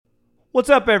What's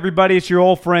up, everybody? It's your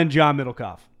old friend, John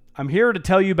Middlecoff. I'm here to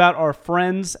tell you about our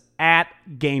friends at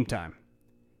Game Time.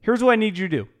 Here's what I need you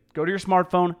to do. Go to your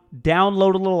smartphone,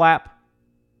 download a little app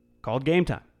called Game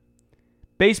Time.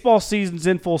 Baseball season's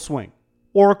in full swing.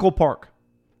 Oracle Park.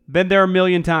 Been there a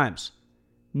million times.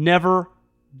 Never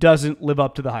doesn't live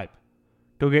up to the hype.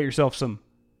 Go get yourself some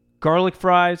garlic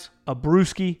fries, a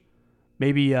brewski,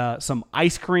 maybe some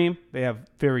ice cream. They have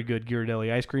very good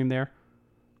Ghirardelli ice cream there.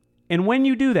 And when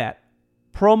you do that,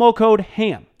 promo code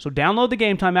HAM. So download the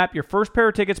Game Time app. Your first pair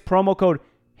of tickets, promo code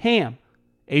HAM,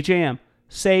 H-A-M,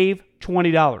 save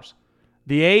 $20.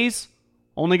 The A's,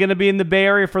 only going to be in the Bay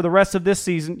Area for the rest of this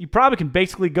season. You probably can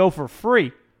basically go for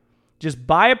free. Just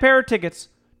buy a pair of tickets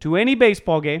to any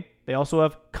baseball game. They also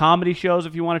have comedy shows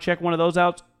if you want to check one of those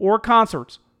out, or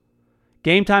concerts.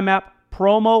 Game Time app,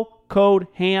 promo code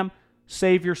HAM,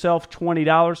 save yourself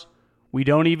 $20. We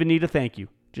don't even need a thank you.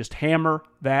 Just hammer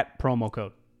that promo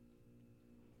code.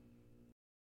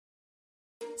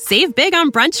 Save big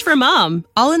on brunch for mom,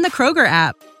 all in the Kroger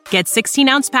app. Get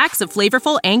 16-ounce packs of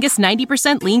flavorful Angus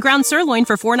 90% lean ground sirloin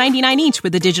for $4.99 each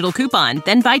with a digital coupon.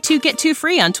 Then buy 2, get 2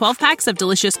 free on 12 packs of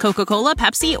delicious Coca-Cola,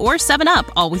 Pepsi, or 7-Up,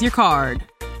 all with your card.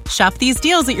 Shop these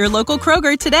deals at your local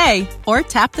Kroger today, or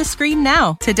tap the screen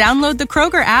now to download the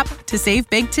Kroger app to save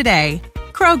big today.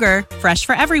 Kroger, fresh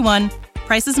for everyone.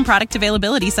 Prices and product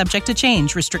availability subject to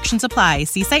change. Restrictions apply.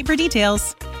 See site for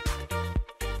details.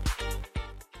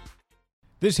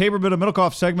 This Haberman and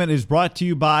Middlecoff segment is brought to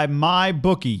you by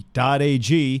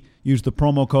MyBookie.ag. Use the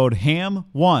promo code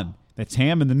HAM1, that's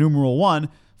HAM in the numeral 1,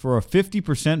 for a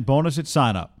 50% bonus at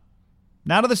sign-up.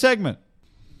 Now to the segment.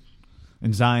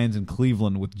 And Zion's in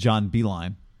Cleveland with John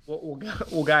Beilein. Well,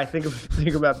 Guy, think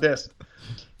about this.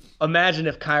 Imagine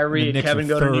if Kyrie and Kevin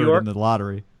go to New in York the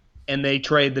lottery, and they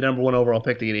trade the number 1 overall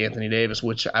pick to get Anthony Davis,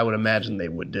 which I would imagine they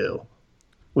would do,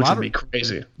 which would be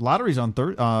crazy. Lottery's on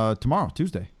tomorrow,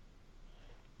 Tuesday.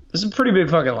 This is a pretty big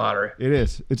fucking lottery. It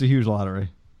is. It's a huge lottery.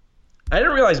 I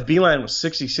didn't realize Beilein was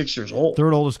 66 years old.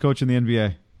 Third oldest coach in the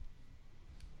NBA.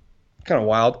 Kind of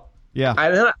wild. Yeah.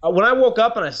 When I woke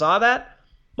up and I saw that,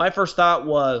 my first thought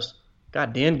was,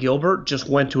 God, Dan Gilbert just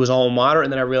went to his alma mater,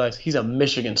 and then I realized he's a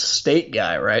Michigan State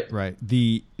guy, right? Right.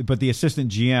 But the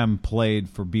assistant GM played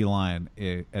for Beilein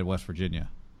at West Virginia.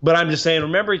 But I'm just saying,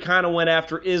 remember he kind of went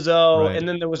after Izzo, Right. and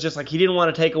then there was just like he didn't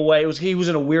want to take away. He was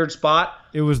in a weird spot.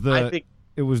 It was the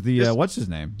this, what's his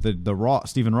name? The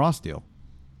Stephen Ross deal.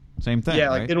 Same thing. Yeah,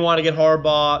 right? like didn't want to get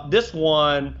Harbaugh. This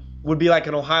one would be like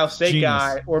an Ohio State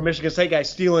guy or a Michigan State guy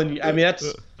stealing. I mean, that's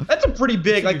a pretty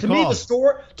big. Like to me,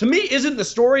 isn't the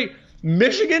story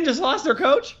Michigan just lost their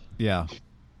coach? Yeah.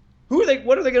 Who are they?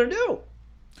 What are they going to do?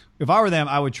 If I were them,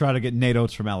 I would try to get Nate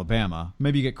Oates from Alabama.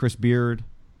 Maybe you get Chris Beard,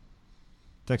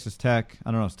 Texas Tech.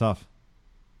 I don't know. It's tough.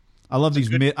 I love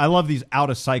these out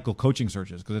of cycle coaching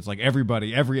searches because it's like every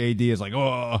AD is like,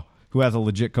 oh, who has a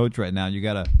legit coach right now? You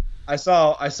gotta. I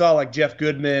saw like Jeff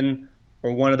Goodman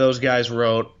or one of those guys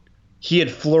wrote he had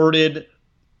flirted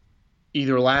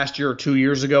either last year or 2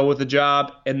 years ago with the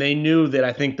job, and they knew that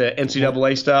I think the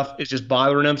NCAA stuff is just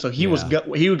bothering him. So he was going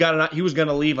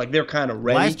to leave. Like they're kind of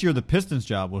ready. Last year, the Pistons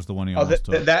job was the one he almost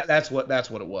took. That's what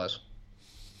it was.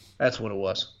 That's what it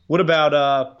was. What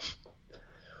about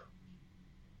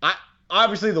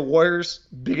obviously the Warriors?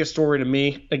 Biggest story to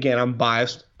me. Again, I'm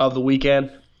biased of the weekend.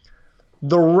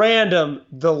 The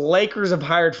Lakers have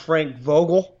hired Frank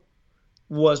Vogel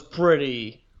was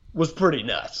pretty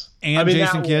nuts. And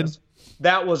Jason Kidd.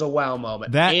 That was a wow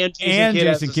moment.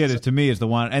 Jason Kidd to me is the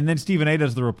one. And then Stephen A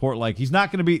does the report like Vogel's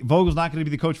not going to be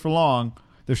the coach for long.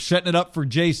 They're setting it up for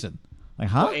Jason. Like,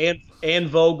 huh? Well, and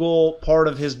Vogel, part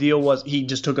of his deal was he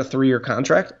just took a 3-year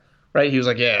contract, right? He was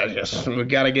like, we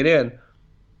got to get in.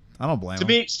 I don't blame him. To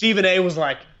me, Stephen A was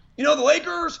like, the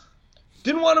Lakers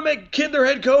didn't want to make Kidd their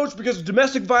head coach because of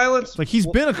domestic violence. Like he's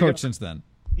been a coach since then.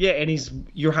 Yeah, and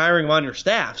you're hiring him on your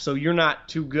staff, so you're not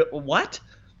too good. What?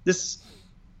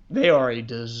 They are a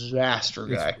disaster,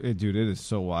 guy. Dude, it is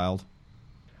so wild.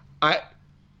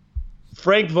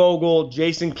 Frank Vogel,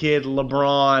 Jason Kidd,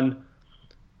 LeBron.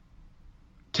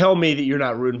 Tell me that you're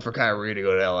not rooting for Kyrie to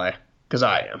go to LA, because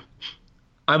I am.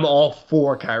 I'm all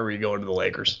for Kyrie going to the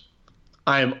Lakers.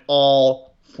 I am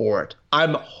all for it.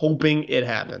 I'm hoping it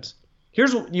happens.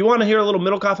 You want to hear a little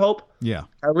Middlecoff hope? Yeah.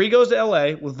 Kyrie goes to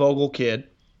LA with Vogel, Kidd.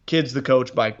 Kidd's the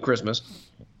coach by Christmas.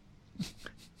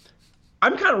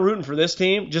 I'm kind of rooting for this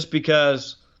team just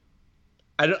because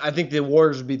I think the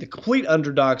Warriors would be the complete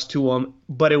underdogs to them,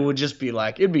 but it would just be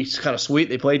like, it'd be kind of sweet.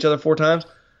 They play each other 4 times.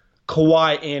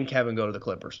 Kawhi and Kevin go to the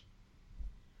Clippers.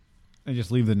 And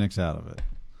just leave the Knicks out of it.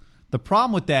 The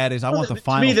problem with that is I want the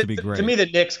finals to be great. To me, the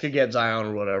Knicks could get Zion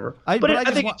or whatever. I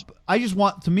just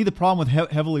want. To me, the problem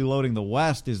with heavily loading the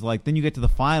West is like then you get to the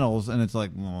finals and it's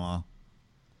like,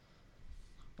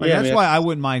 that's why I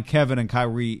wouldn't mind Kevin and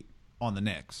Kyrie on the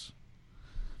Knicks.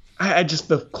 I just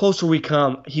the closer we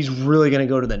come, he's really going to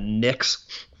go to the Knicks,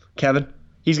 Kevin.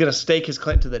 He's going to stake his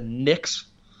claim to the Knicks.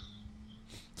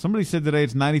 Somebody said today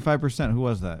it's 95%. Who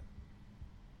was that?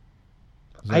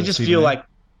 I just feel like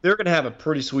they're going to have a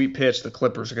pretty sweet pitch. The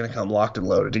Clippers are going to come locked and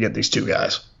loaded to get these two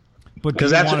guys. But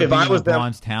because that's if I was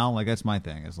LeBron's town, like that's my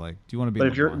thing. It's like, do you want to be? But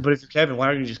if you're Kevin, why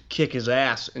don't you just kick his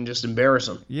ass and just embarrass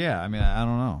him? Yeah, I mean, I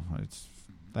don't know.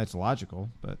 That's logical,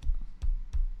 but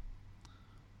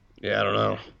yeah, I don't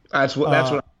know. That's what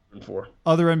I'm looking for.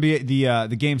 Other NBA,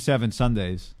 the Game 7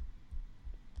 Sundays,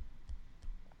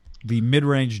 the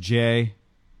mid-range J,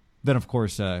 then of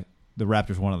course the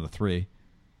Raptors won of the 3,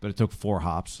 but it took 4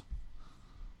 hops.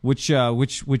 Which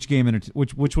game?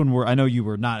 Which one were? I know you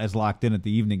were not as locked in at the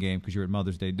evening game because you were at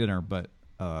Mother's Day dinner, but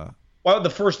well,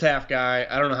 the first half guy.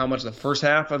 I don't know how much the first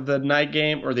half of the night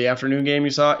game or the afternoon game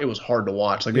you saw. It was hard to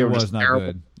watch. Like it was not terrible.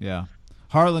 Good. Yeah,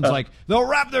 Harlan's like the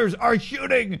Raptors are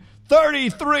shooting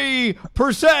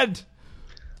 33%,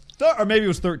 or maybe it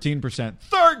was 13%.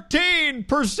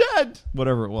 13%,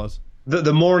 whatever it was.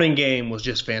 The morning game was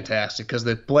just fantastic because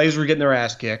the Blazers were getting their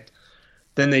ass kicked.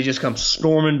 Then they just come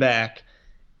storming back.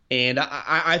 And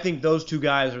I think those two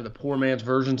guys are the poor man's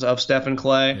versions of Steph and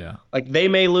Clay. Yeah. Like, they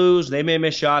may lose. They may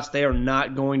miss shots. They are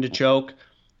not going to choke.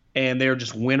 And they're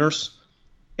just winners.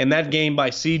 And that game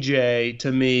by CJ,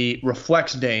 to me,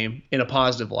 reflects Dame in a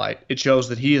positive light. It shows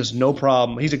that he is no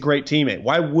problem. He's a great teammate.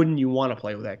 Why wouldn't you want to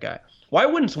play with that guy? Why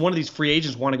wouldn't one of these free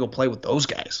agents want to go play with those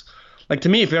guys? Like, to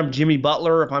me, if I'm Jimmy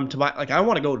Butler, if I'm Tobias, like, I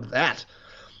want to go to that.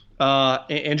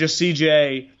 And just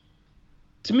CJ –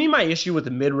 to me, my issue with the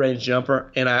mid-range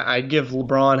jumper, and I give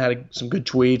LeBron had some good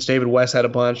tweets. David West had a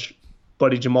bunch.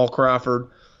 Buddy Jamal Crawford.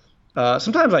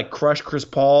 Sometimes I crush Chris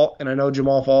Paul, and I know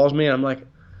Jamal follows me. And I'm like,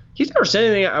 he's never said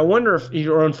anything. I wonder if he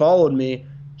unfollowed me.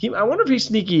 I wonder if he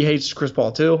sneaky hates Chris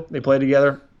Paul too. They play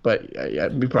together, but yeah,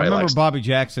 he probably. I remember Bobby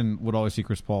Jackson would always see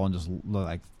Chris Paul and just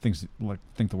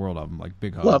think the world of him, like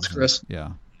big hugs. Loves Chris.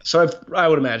 Yeah. So I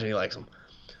would imagine he likes him.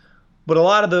 But a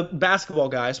lot of the basketball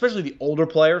guys, especially the older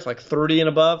players, like 30 and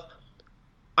above,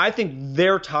 I think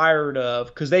they're tired of,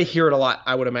 because they hear it a lot,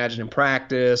 I would imagine, in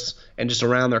practice and just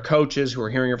around their coaches who are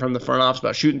hearing it from the front office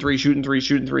about shooting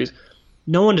threes.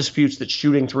 No one disputes that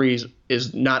shooting threes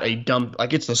is not a dumb,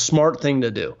 like it's the smart thing to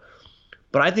do.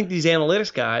 But I think these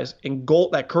analytics guys, and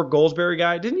that Kirk Goldsberry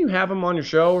guy, didn't you have him on your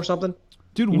show or something?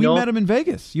 Dude, we met him in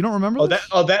Vegas. You don't remember this?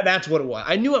 That's what it was.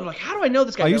 I knew him. Like, how do I know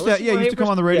this guy? He used to come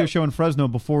on the radio show in Fresno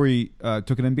before he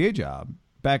took an NBA job.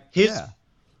 And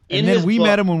then we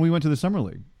met him when we went to the Summer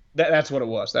League. That's what it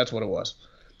was.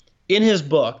 In his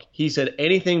book, he said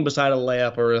anything beside a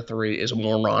layup or a three is a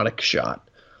moronic shot.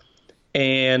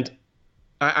 And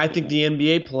I think the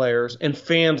NBA players and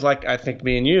fans like I think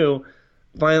me and you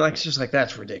find like it's just like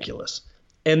that's ridiculous.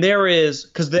 And there is,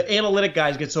 because the analytic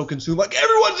guys get so consumed, like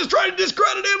everyone's just trying to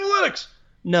discredit analytics.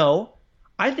 No,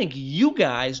 I think you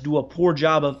guys do a poor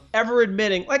job of ever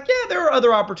admitting, like, yeah, there are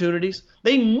other opportunities.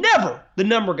 They never, the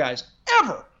number guys,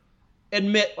 ever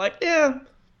admit, like, yeah,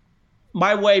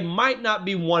 my way might not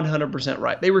be 100%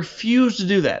 right. They refuse to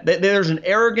do that. There's an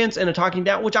arrogance and a talking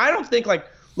down, which I don't think, like,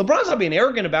 LeBron's not being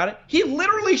arrogant about it. He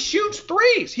literally shoots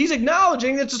threes. He's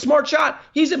acknowledging it's a smart shot.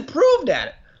 He's improved at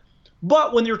it.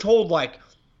 But when you're told, like,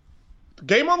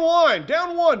 game on the line,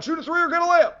 down one, shoot a three or get a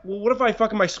layup. Well, what if I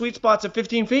fucking my sweet spot's at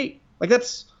 15 feet? Like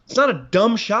it's not a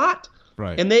dumb shot.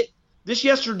 Right. And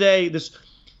yesterday,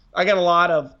 I got a lot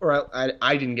of, or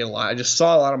I didn't get a lot. I just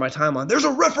saw a lot of my timeline. There's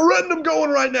a referendum going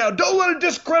right now. Don't let it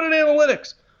discredit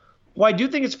analytics. Well, I do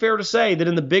think it's fair to say that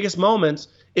in the biggest moments,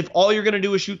 if all you're going to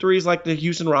do is shoot threes like the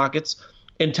Houston Rockets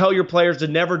and tell your players to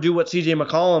never do what C.J.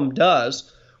 McCollum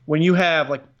does, when you have,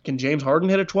 like, can James Harden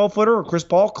hit a 12-footer or Chris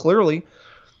Paul? Clearly.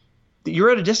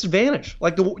 You're at a disadvantage.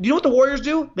 Like, you know what the Warriors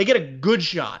do? They get a good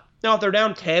shot. Now, if they're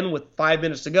down 10 with 5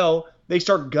 minutes to go, they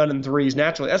start gunning threes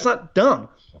naturally. That's not dumb.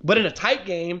 But in a tight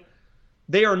game,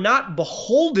 they are not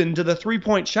beholden to the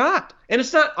three-point shot. And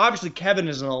it's not, obviously, Kevin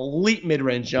is an elite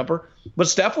mid-range jumper, but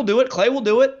Steph will do it. Clay will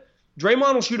do it.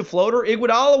 Draymond will shoot a floater.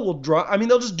 Iguodala will draw. I mean,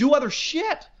 they'll just do other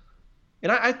shit.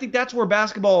 And I think that's where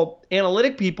basketball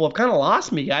analytic people have kind of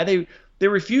lost me. They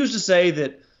refuse to say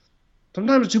that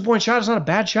sometimes a two-point shot is not a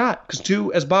bad shot because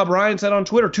two, as Bob Ryan said on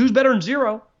Twitter, two's better than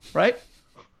zero, right?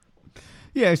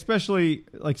 Yeah, especially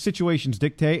like situations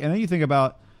dictate. And then you think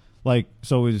about like,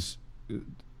 so is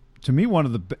to me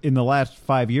in the last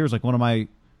 5 years, like one of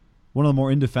the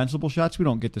more indefensible shots. We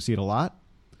don't get to see it a lot,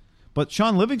 But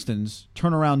Sean Livingston's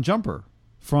turnaround jumper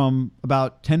from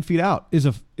about 10 feet out is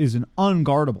an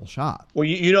unguardable shot. Well,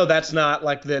 you know that's not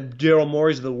like the Daryl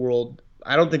Morey's of the world.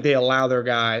 I don't think they allow their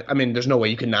guy. I mean, there's no way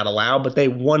you can not allow, but they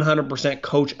 100%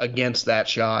 coach against that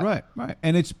shot. Right.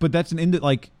 And but that's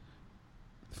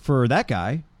for that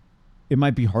guy, it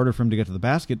might be harder for him to get to the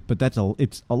basket, but it's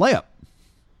a layup.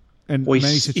 In many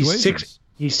situations.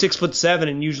 He's 6'7",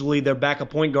 and usually their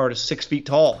backup point guard is 6 feet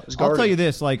tall. I'll tell you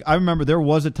this: like I remember there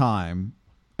was a time,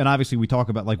 and obviously we talk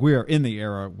about like we are in the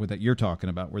era that you're talking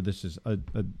about, where this is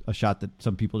a shot that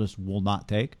some people just will not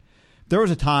take. There was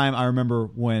a time I remember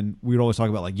when we would always talk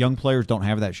about like young players don't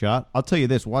have that shot. I'll tell you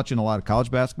this: watching a lot of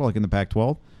college basketball, like in the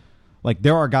Pac-12, like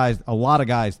there are a lot of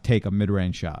guys take a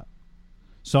mid-range shot.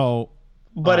 So,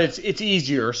 but it's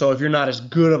easier. So if you're not as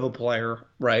good of a player,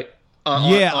 right?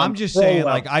 I'm just saying,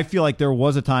 like, I feel like there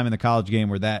was a time in the college game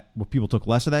where people took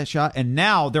less of that shot, and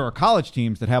now there are college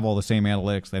teams that have all the same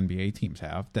analytics the NBA teams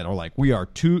have that are like, we are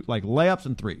layups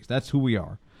and threes. That's who we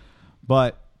are.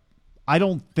 But I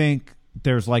don't think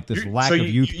there's like this lack of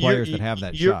youth players that have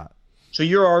that shot. So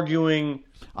you're arguing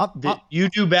that you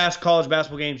do college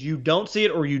basketball games, you don't see it,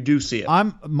 or you do see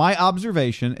it? My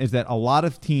observation is that a lot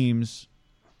of teams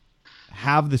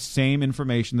have the same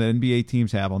information that NBA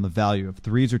teams have on the value of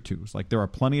threes or twos. Like there are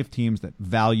plenty of teams that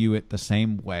value it the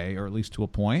same way, or at least to a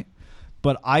point.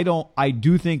 But I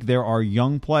do think there are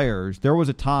young players. There was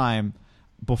a time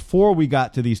before we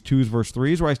got to these twos versus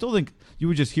threes where I still think you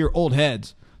would just hear old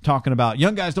heads talking about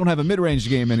young guys don't have a mid-range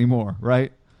game anymore,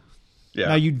 right? Yeah.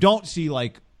 Now you don't see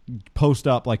like post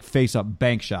up, like face up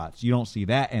bank shots. You don't see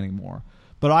that anymore.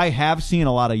 But I have seen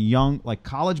a lot of young, like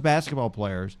college basketball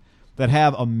players that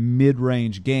have a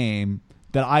mid-range game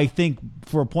that I think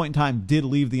for a point in time did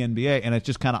leave the NBA, and it's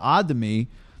just kind of odd to me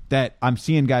that I'm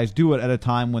seeing guys do it at a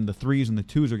time when the threes and the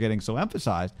twos are getting so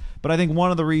emphasized. But I think one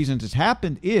of the reasons it's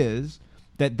happened is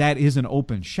that is an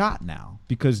open shot now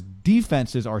because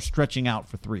defenses are stretching out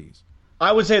for threes.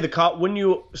 I would say when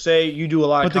you say you do a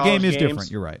lot of college games, but the game is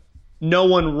different. You're right. No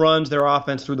one runs their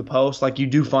offense through the post like you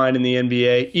do find in the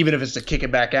NBA, even if it's to kick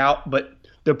it back out, but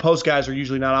their post guys are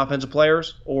usually not offensive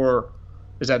players, or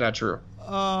is that not true?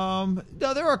 No,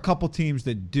 there are a couple teams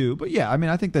that do, but yeah, I mean,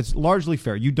 I think that's largely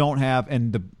fair. You don't have,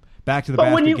 and the back to the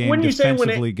basket game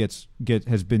defensively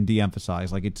has been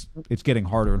de-emphasized. Like it's getting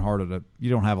harder and harder to. You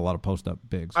don't have a lot of post up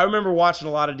bigs. I remember watching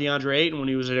a lot of DeAndre Ayton when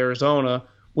he was at Arizona.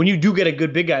 When you do get a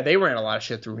good big guy, they ran a lot of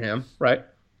shit through him, right?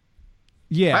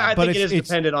 Yeah, I think it is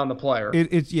dependent on the player.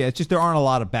 It's just there aren't a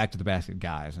lot of back to the basket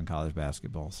guys in college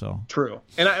basketball. So true,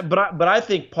 but I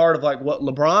think part of like what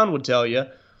LeBron would tell you,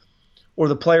 or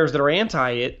the players that are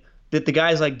anti it, that the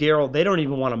guys like Daryl, they don't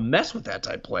even want to mess with that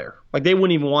type player. Like they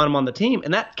wouldn't even want him on the team,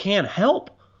 and that can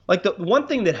help. Like the one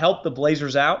thing that helped the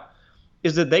Blazers out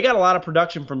is that they got a lot of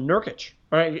production from Nurkic.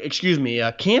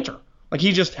 Cantor. Like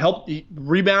he just helped, he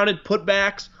rebounded,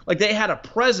 putbacks. Like they had a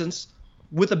presence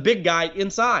with a big guy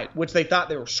inside, which they thought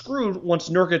they were screwed once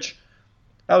Nurkic.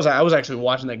 I was actually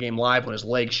watching that game live when his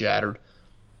leg shattered,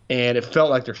 and it felt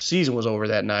like their season was over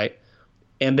that night.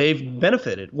 And they've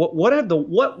benefited. What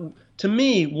to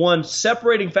me, one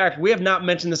separating factor, we have not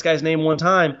mentioned this guy's name one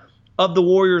time, of the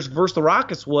Warriors versus the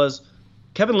Rockets was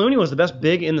Kevin Looney was the best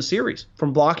big in the series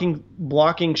from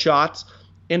blocking shots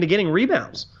and to getting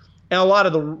rebounds. And a lot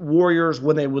of the Warriors,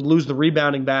 when they would lose the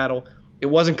rebounding battle, it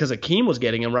wasn't because Akeem was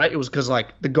getting him, right? It was because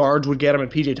like the guards would get him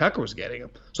and PJ Tucker was getting him.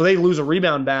 So they lose a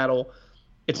rebound battle.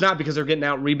 It's not because they're getting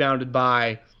out rebounded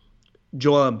by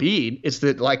Joel Embiid. It's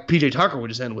that like PJ Tucker would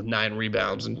just end with 9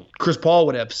 rebounds and Chris Paul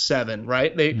would have 7,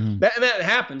 right? That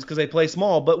happens because they play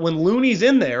small. But when Looney's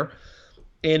in there,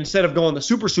 instead of going the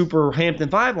super Hampton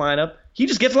 5 lineup, he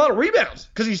just gets a lot of rebounds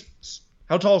because he's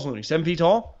how tall is Looney? 7 feet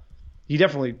tall? He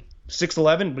definitely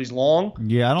 6'11", but he's long.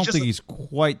 Yeah, I don't think he's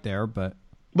quite there, but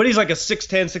he's like a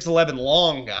 6'10", 6'11"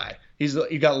 long guy. He's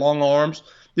got long arms.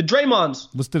 The Draymond's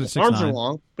listed at 6'9". Arms are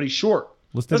long, but he's short.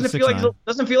 Listed doesn't feel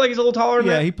like he's a little taller than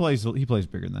that? Yeah, he plays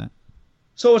bigger than that.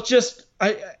 So it's just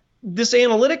this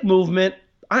analytic movement.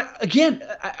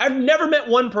 I've never met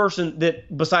one person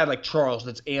that, beside like Charles,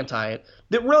 that's anti it.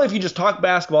 That really, if you just talk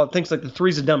basketball, thinks like the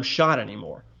three's a dumb shot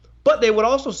anymore. But they would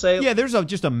also say, yeah, there's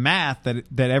just a math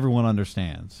that everyone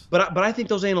understands. But I think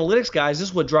those analytics guys, this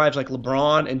is what drives like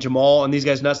LeBron and Jamal and these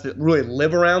guys nuts that really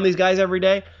live around these guys every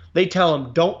day. They tell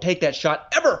them, don't take that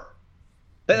shot ever.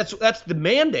 That's the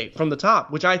mandate from the top,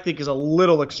 which I think is a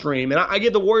little extreme. And I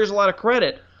give the Warriors a lot of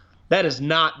credit. That is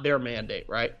not their mandate,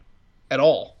 right? At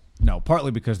all. No,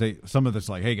 partly because some of it's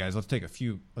like, hey guys, let's take a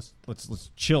few,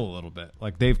 let's chill a little bit.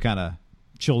 Like they've kind of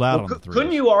chilled out on the threes.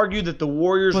 Couldn't you argue that the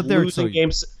Warriors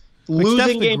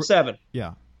losing game 7?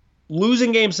 Yeah.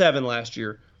 Losing game 7 last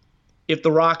year if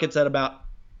the Rockets at about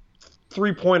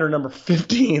three-pointer number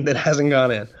 15 that hasn't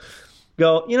gone in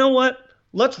go, you know what?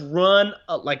 Let's run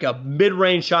like a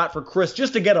mid-range shot for Chris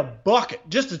just to get a bucket,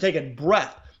 just to take a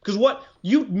breath. Because what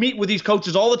you meet with these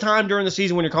coaches all the time during the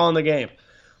season when you're calling the game.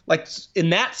 Like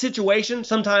in that situation,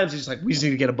 sometimes it's like we just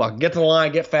need to get a bucket, get to the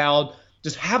line, get fouled.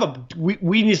 Just have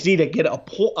we just need to get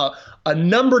a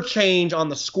number change on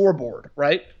the scoreboard,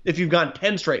 right? If you've gone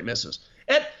 10 straight misses.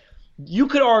 And you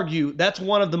could argue that's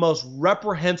one of the most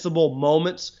reprehensible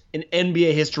moments in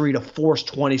NBA history to force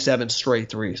 27 straight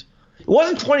threes. It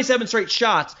wasn't 27 straight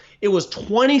shots. It was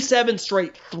 27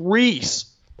 straight threes.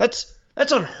 That's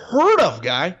unheard of,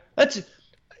 guy. That's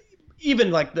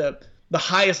even like the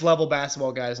highest level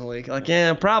basketball guys in the league. Like,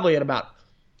 yeah, probably at about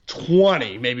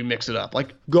 20, maybe mix it up.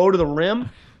 Like, go to the rim.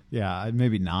 Yeah,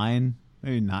 maybe 9.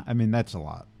 Maybe not. I mean, that's a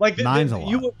lot. Like, Nine's a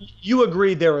lot. You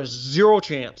agree there is zero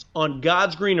chance on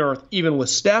God's green earth, even with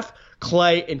Steph,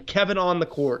 Clay, and Kevin on the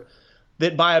court,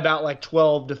 that by about like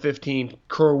 12 to 15,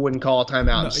 Kerr wouldn't call a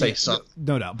timeout and say something.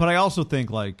 No doubt. But I also think,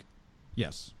 like,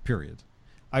 yes, period.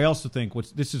 I also think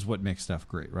this is what makes Steph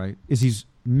great, right? Is he's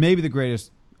maybe the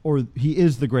greatest, or he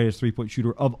is the greatest three-point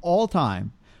shooter of all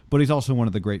time, but he's also one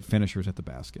of the great finishers at the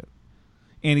basket.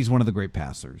 And he's one of the great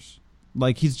passers.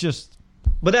 Like, he's just...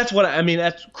 But that's what I mean.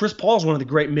 That's Chris Paul's one of the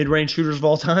great mid-range shooters of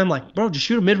all time. Like, bro, just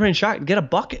shoot a mid-range shot and get a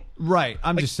bucket. Right.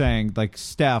 I'm just saying, like,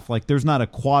 Steph, like, there's not a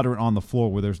quadrant on the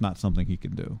floor where there's not something he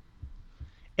can do.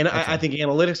 And I think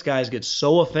analytics guys get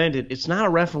so offended. It's not a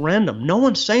referendum. No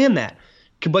one's saying that.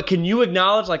 But can you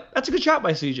acknowledge, like, that's a good shot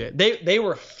by CJ? They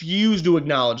refuse to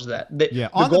acknowledge that.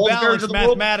 On the balance,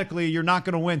 mathematically, you're not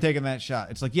going to win taking that shot.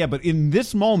 It's like, yeah, but in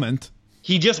this moment...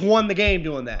 He just won the game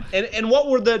doing that. And what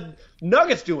were the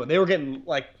Nuggets doing? They were getting,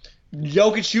 like,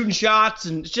 Jokic shooting shots.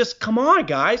 And it's just, come on,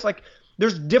 guys. Like,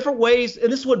 there's different ways.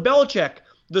 And this is what Belichick,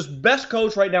 this best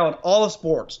coach right now in all of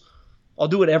sports, I'll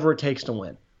do whatever it takes to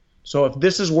win. So if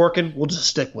this is working, we'll just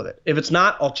stick with it. If it's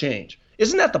not, I'll change.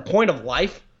 Isn't that the point of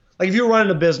life? Like, if you're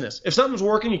running a business, if something's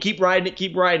working, you keep riding it.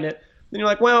 Then you're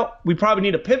like, well, we probably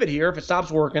need a pivot here if it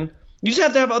stops working. You just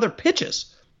have to have other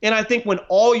pitches. And I think when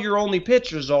all your only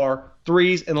pitches are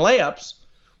threes and layups,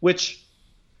 which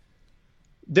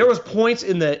there was points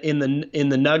in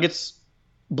the Nuggets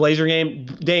Blazer game,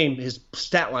 Dame, his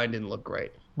stat line didn't look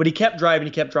great. But he kept driving.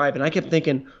 I kept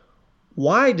thinking,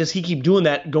 why does he keep doing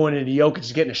that going into Jokic?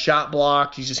 He's getting a shot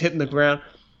blocked. He's just hitting the ground.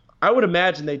 I would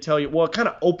imagine they tell you, well, it kind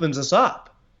of opens us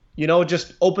up. You know, it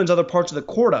just opens other parts of the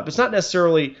court up. It's not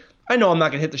necessarily – I know I'm not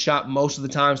going to hit the shot most of the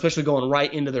time, especially going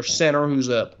right into their center who's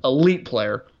an elite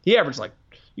player. He averaged like –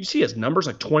 you see his numbers,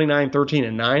 like 29, 13,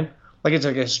 and 9. Like it's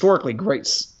like a historically great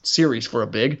series for a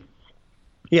big.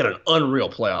 He had an unreal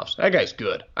playoffs. That guy's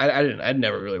good. I'd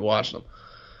never really watched him.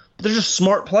 But they're just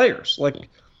smart players. Like,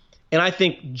 and I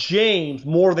think James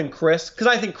more than Chris, because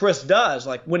I think Chris does.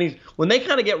 Like when they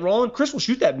kind of get rolling, Chris will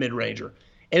shoot that mid-ranger.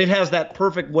 And it has that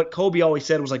perfect, what Kobe always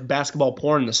said was like basketball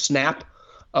porn, the snap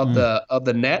of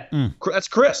the net. That's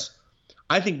Chris.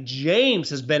 I think James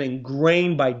has been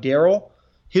ingrained by Daryl.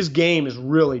 His game is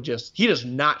really just, he does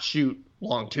not shoot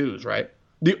long twos, right?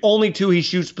 The only two he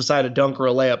shoots beside a dunk or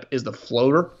a layup is the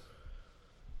floater.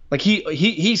 Like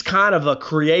he's kind of a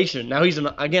creation. Now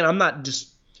again, I'm not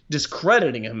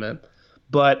discrediting him, man,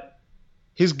 but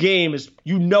his game is,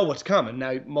 you know what's coming.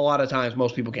 Now, a lot of times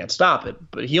most people can't stop it,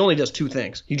 but he only does two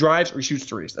things. He drives or he shoots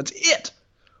threes. That's it.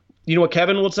 You know what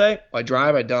Kevin would say? I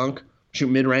drive, I dunk, shoot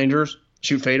mid-rangers,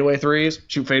 shoot fadeaway threes,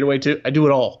 shoot fadeaway two. I do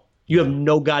it all. You have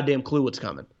no goddamn clue what's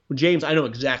coming. With James, I know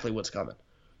exactly what's coming.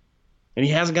 And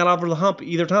he hasn't got over the hump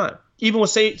either time. Even with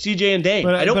CJ and Dame.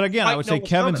 But again, I would say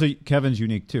Kevin's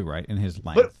unique too, right? In his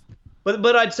length.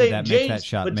 But I'd say that James, makes that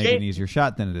shot maybe an easier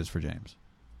shot than it is for James.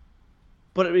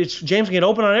 But James can get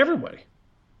open on everybody.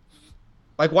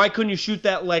 Like, why couldn't you shoot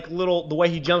that like the way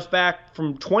he jumps back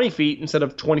from 20 feet instead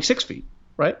of 26 feet,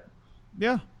 right?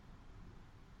 Yeah.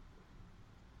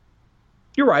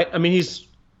 You're right. I mean, he's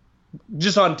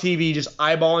just on TV, just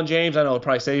eyeballing James. I know I'll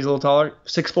probably say he's a little taller.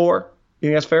 6'4". You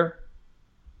think that's fair?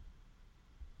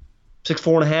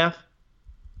 6'4.5".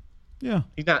 Yeah.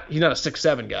 He's not a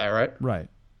 6'7" guy, right? Right.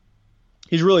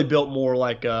 He's really built more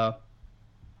like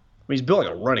he's built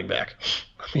like a running back.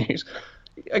 I mean, he's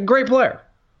a great player.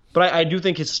 But I do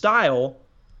think his style,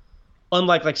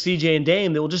 unlike like CJ and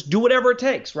Dame, they will just do whatever it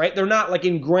takes, right? They're not like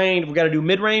ingrained. We got to do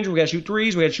mid-range. We got to shoot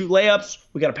threes. We got to shoot layups.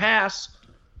 We got to pass.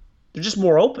 They're just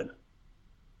more open.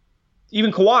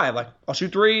 Even Kawhi, like, I'll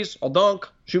shoot threes. I'll dunk.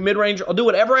 Shoot mid-range. I'll do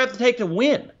whatever I have to take to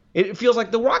win. It feels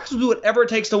like the Rockets will do whatever it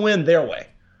takes to win their way.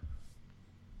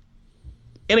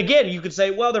 And again, you could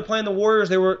say, well, they're playing the Warriors.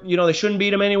 They shouldn't beat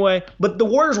them anyway. But the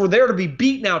Warriors were there to be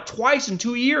beat now twice in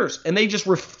 2 years, and they just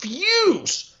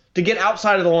refuse to get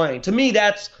outside of the lane. To me,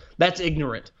 that's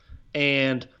ignorant.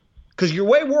 And because your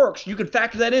way works, you can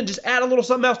factor that in. Just add a little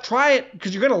something else. Try it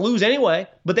because you're going to lose anyway.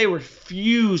 But they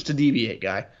refuse to deviate,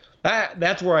 guy.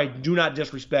 That's where I do not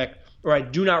disrespect, or I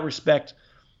do not respect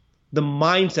the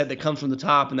mindset that comes from the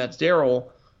top, and that's Daryl.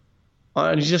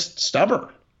 And he's just stubborn.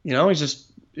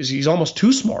 He's almost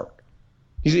too smart.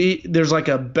 There's like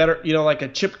a better, like a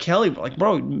Chip Kelly. Like,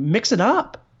 bro, mix it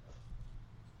up.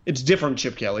 It's different,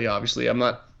 Chip Kelly, obviously.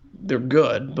 They're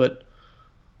good, but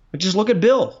just look at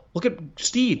Bill. Look at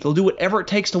Steve. They'll do whatever it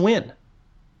takes to win.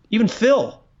 Even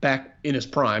Phil, back in his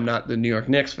prime, not the New York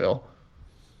Knicks Phil.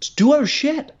 Just do other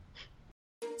shit.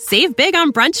 Save big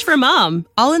on brunch for mom,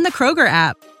 all in the Kroger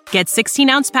app. Get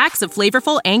 16-ounce packs of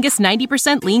flavorful Angus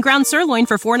 90% lean ground sirloin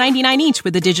for $4.99 each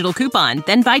with a digital coupon.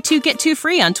 Then buy 2, get 2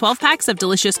 free on 12 packs of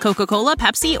delicious Coca-Cola,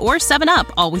 Pepsi, or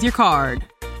 7-Up, all with your card.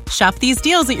 Shop these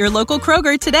deals at your local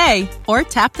Kroger today, or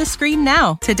tap the screen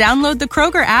now to download the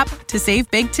Kroger app to save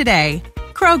big today.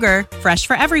 Kroger, fresh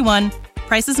for everyone.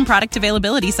 Prices and product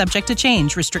availability subject to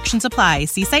change. Restrictions apply.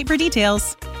 See site for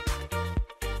details.